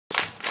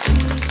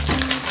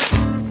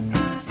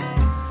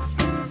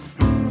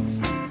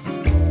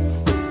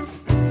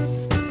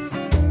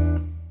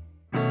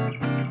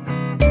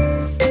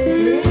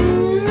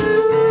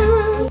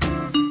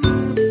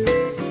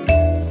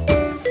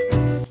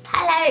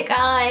Alright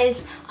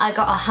guys, I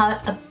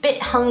got a bit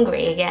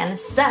hungry again,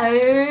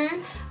 so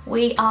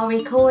we are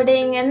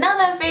recording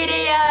another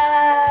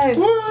video!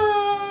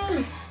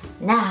 Woo!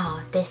 Now,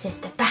 this is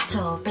the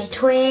battle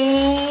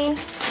between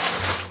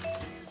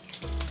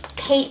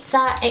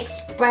Pizza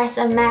Express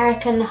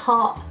American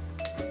Hot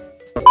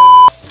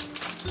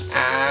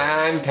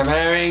and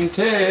comparing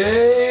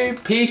to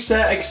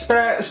Pizza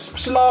Express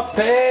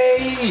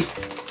Sloppy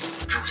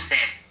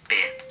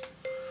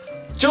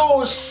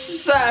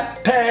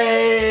Giuseppe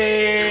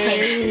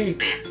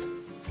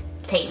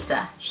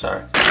Pizza.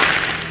 Sorry.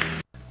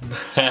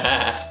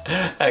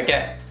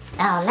 Okay.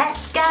 Now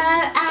let's go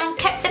and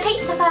cook the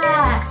pizza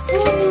first.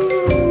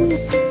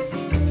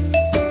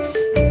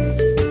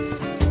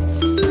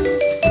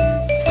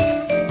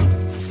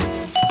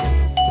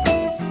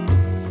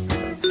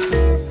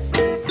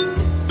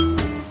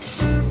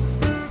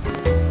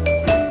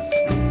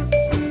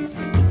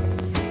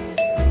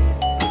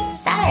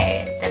 So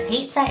the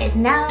pizza is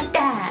now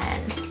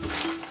done.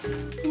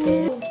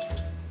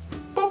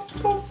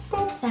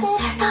 Smells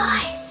so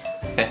nice.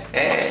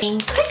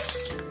 And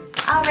crisps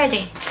are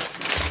ready.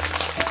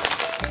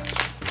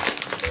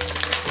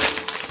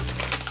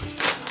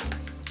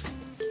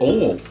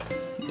 Oh,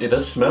 it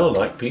does smell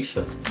like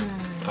pizza.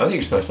 I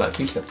think it smells like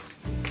pizza.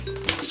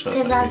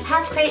 Because I've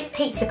had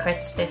pizza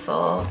crisps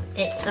before,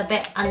 it's a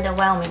bit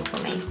underwhelming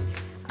for me.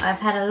 I've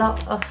had a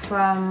lot of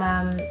from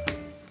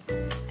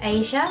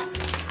Asia,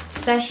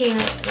 especially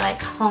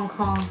like Hong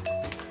Kong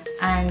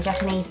and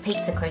Japanese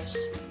pizza crisps.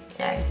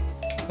 So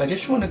I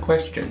just want to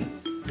question,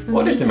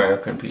 what is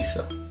American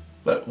pizza?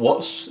 Like,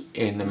 what's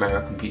in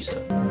American pizza?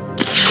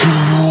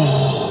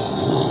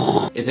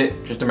 Is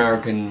it just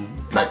American,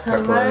 like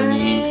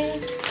pepperoni?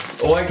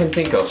 All I can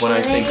think of when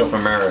I think of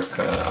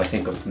America, I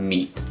think of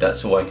meat.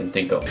 That's all I can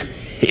think of.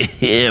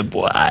 Yeah,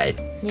 boy.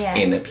 yeah.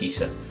 In a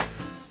pizza.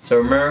 So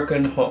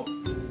American hot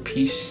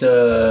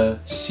pizza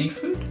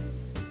seafood?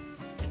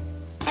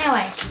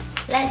 Anyway,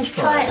 let's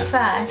try it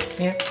first.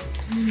 Yeah.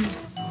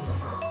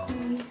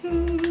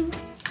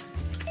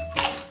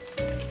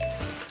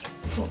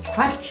 Oh,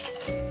 crunch.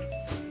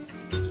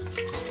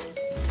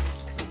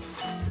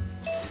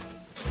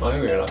 I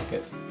really like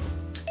it.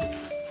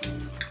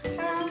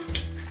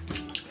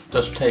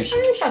 Does taste.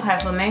 It's okay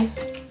for me.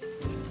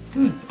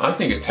 I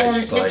think it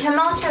tastes The like.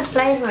 tomato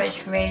flavour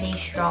is really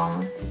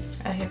strong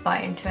as you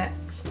bite into it.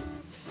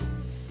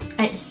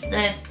 It's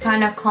the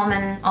kind of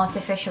common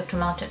artificial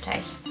tomato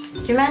taste.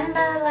 Do you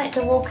remember like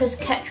the Walker's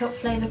ketchup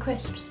flavour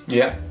crisps?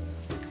 Yeah.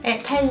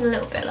 It tastes a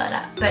little bit like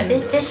that, but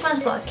this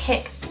one's got a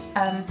kick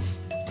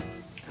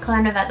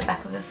kind of at the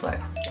back of the throat.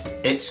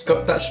 It's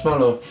got that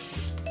smell of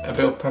a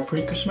bit of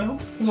paprika smell.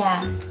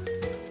 Yeah.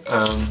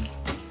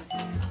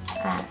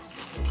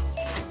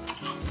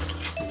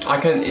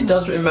 It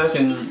does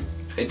imagine,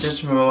 it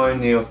just reminds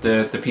me of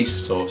the pizza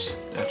sauce,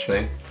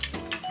 actually.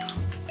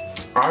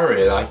 I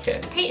really like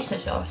it. Pizza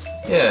sauce?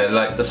 Yeah,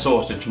 like the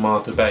sauce, the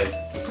tomato base.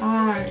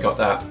 Got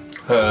that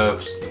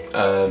herbs,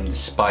 the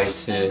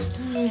spices.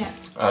 Yeah.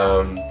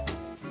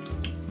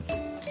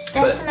 It's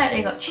But-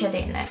 definitely got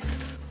chilli in it.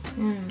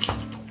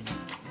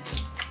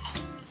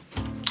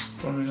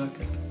 I really like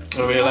it. I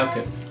really like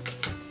it.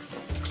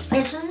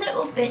 It's a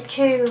little bit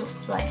too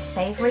like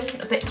savoury,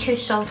 a bit too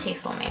salty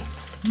for me.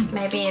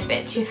 Maybe a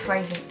bit too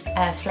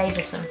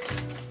flavoursome.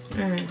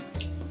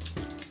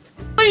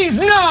 Please,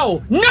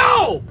 no!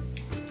 No!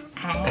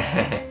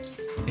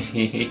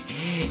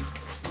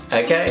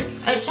 Okay.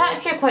 It's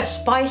actually quite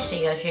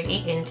spicy as you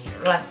eat into,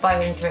 like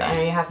bite into it and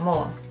you have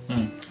more. So,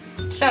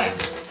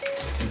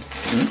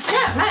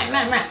 no.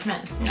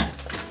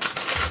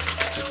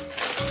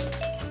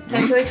 So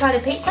should we try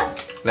the pizza?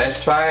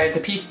 Let's try the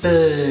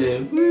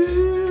pizza.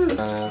 Woo!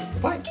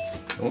 Bite.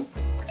 Oh.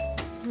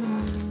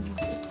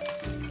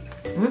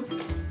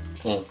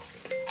 Oh,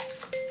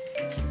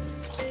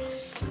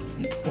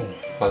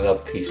 I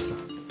love pizza.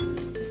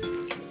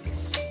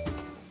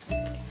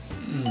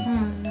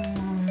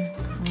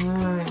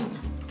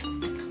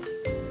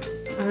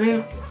 I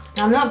mean,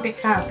 I'm not a big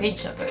fan of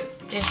pizza, but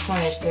this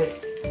one is good.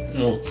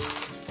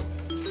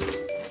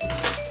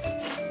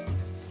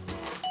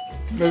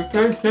 They're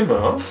very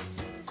similar.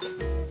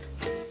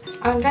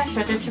 I guess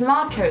so. The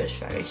tomato is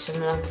very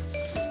similar.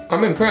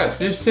 I'm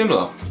impressed. It's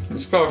similar.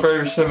 It's got a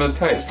very similar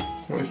taste.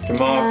 With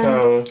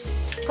tomato, It's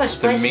quite the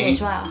spicy meat.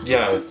 as well.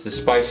 Yeah, the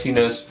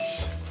spiciness.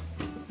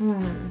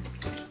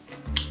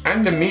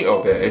 And the meat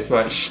of it is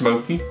like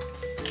smoky.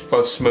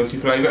 Got a smoky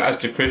flavour, as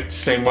the crisps,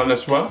 same one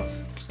as well.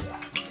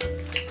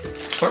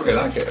 I really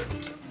like it.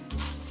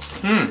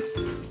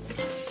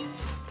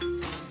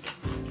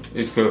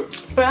 It's good.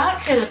 But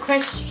actually the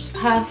crisps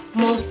have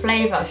more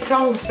flavour,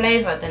 stronger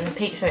flavour than the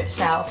pizza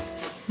itself.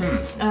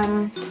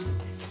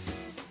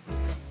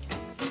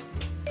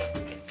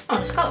 Oh,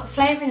 it's got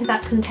flavourings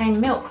that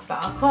contain milk,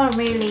 but I can't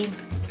really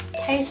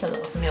taste a lot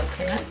of milk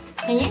in it.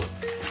 Can you?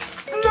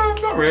 No,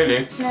 not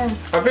really. No.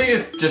 I think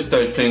it's just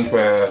those things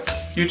where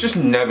you just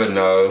never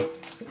know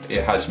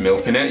it has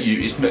milk in it.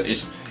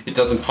 It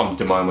doesn't come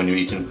to mind when you're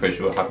eating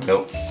crisps will have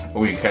milk.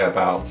 All you care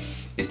about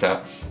is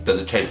that, does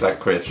it taste like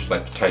crisps,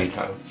 like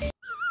potato?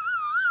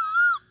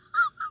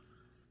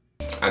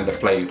 and the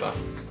flavour.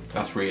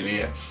 That's really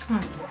it.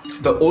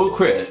 But all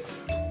crisp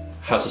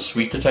has a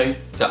sweeter taste.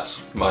 That's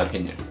my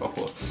opinion, of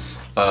course.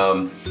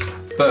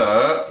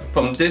 But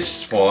from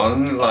this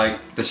one, like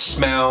the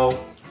smell,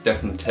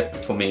 definitely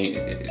for me,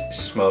 it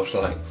smells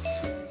like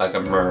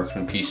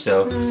American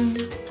pizza.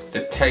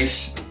 The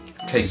taste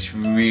tastes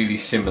really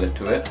similar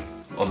to it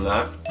on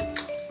that,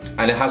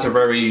 and it has a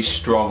very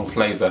strong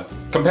flavour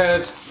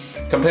compared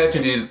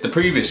to the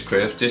previous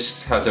crisp.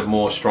 This has a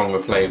more stronger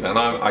flavour, and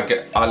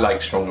I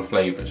like stronger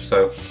flavours.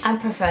 So I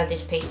prefer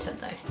this pizza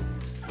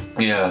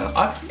though.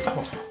 Yeah,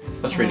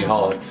 that's really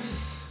hard.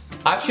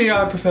 Actually,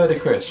 I prefer the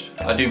crisp.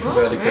 I do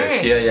prefer the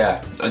crisp. Really?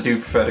 Yeah, I do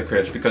prefer the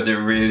crisp because it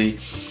really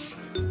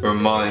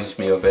reminds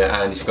me of it,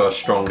 and it's got a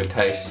stronger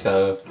taste.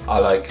 So I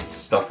like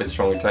stuff with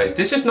stronger taste.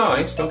 This is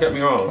nice. Don't get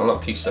me wrong. I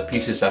love pizza.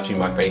 Pizza is actually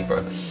my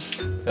favourite.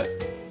 But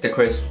the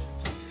crisp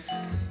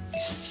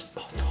is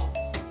spot on.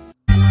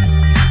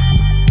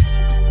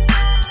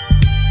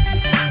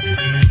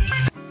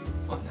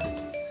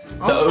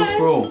 So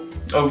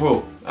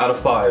overall, out of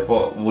 5,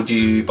 what would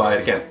you buy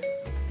it again?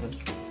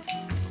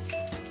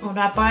 Would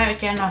I buy it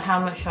again, or how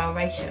much I'll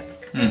rate it?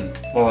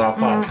 Well, out of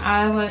 5.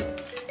 I would.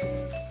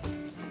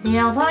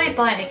 Yeah, I'll probably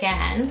buy it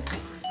again.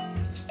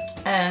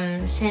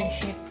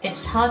 Since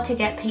it's hard to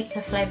get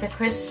pizza flavour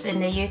crisps in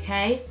the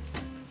UK.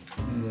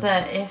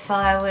 But if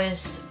I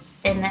was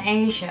in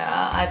Asia,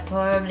 I've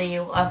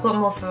got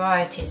more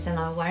varieties than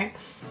I won't.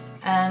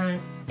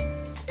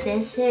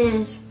 This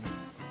is,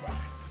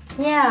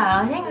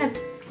 yeah, I think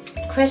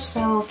the crisps,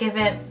 I will give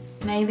it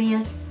maybe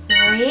a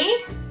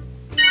 3.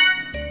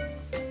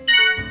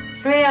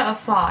 3 out of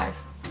 5.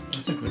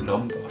 That's a good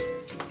number.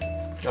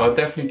 I'll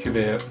definitely give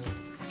it.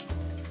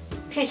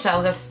 Pizza,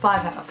 I'll give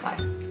 5 out of 5.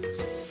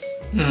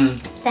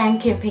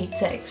 Thank you,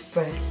 Pizza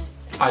Express.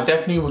 I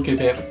definitely would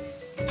give it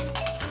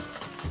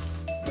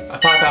a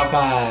 5 out of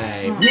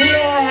 5.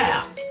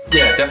 Yeah!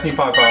 Yeah, definitely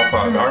 5 out of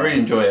 5. I really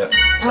enjoy it.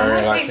 I really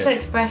hope like Pizza it.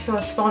 Express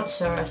will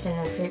sponsor us in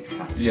the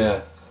future.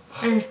 Yeah.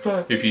 It's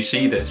good. If you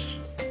see this,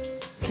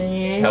 Can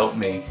you? help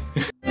me.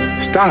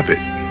 Stop it.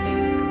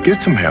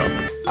 Get some help.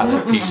 I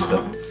love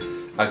pizza.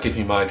 I'll give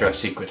you my address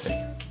secretly.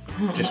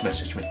 Just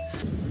message me.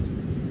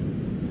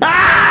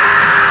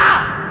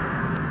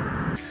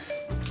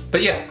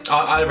 But yeah,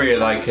 I really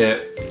like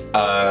it.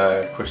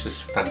 Crisp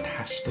is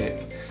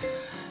fantastic.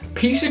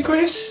 Pizza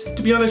crisp,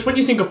 to be honest, when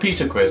you think of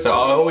pizza crisp, I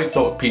always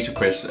thought pizza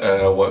crisp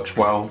works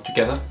well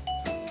together,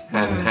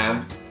 hand in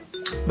hand.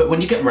 But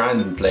when you get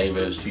random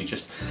flavours, you're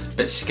just a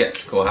bit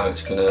sceptical how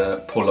it's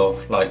gonna pull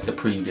off like the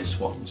previous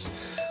ones.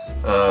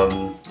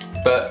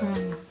 But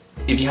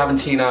if you haven't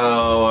seen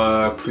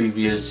our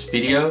previous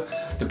video,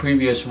 the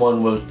previous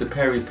one was the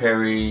peri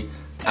peri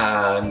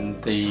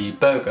and the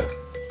burger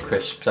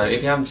crisp. So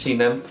if you haven't seen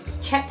them,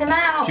 Check them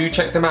out. do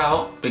check them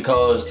out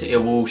because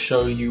it will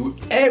show you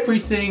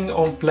everything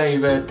on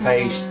flavour,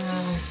 taste,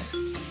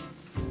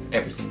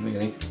 everything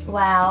really.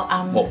 Well,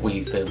 What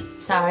we feel.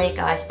 sorry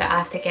guys, but I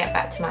have to get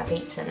back to my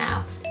pizza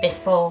now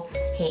before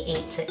he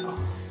eats it all.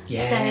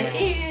 Yeah. So,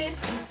 ew.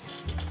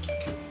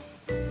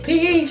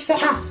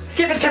 Pizza!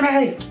 Give it to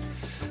me!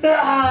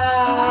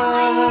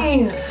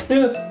 Fine.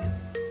 Yeah.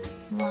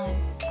 One.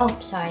 Oh,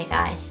 sorry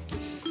guys.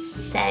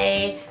 So,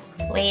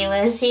 we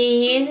will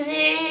see you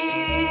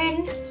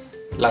soon.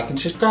 Like and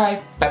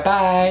subscribe. Bye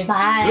bye.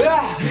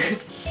 Bye.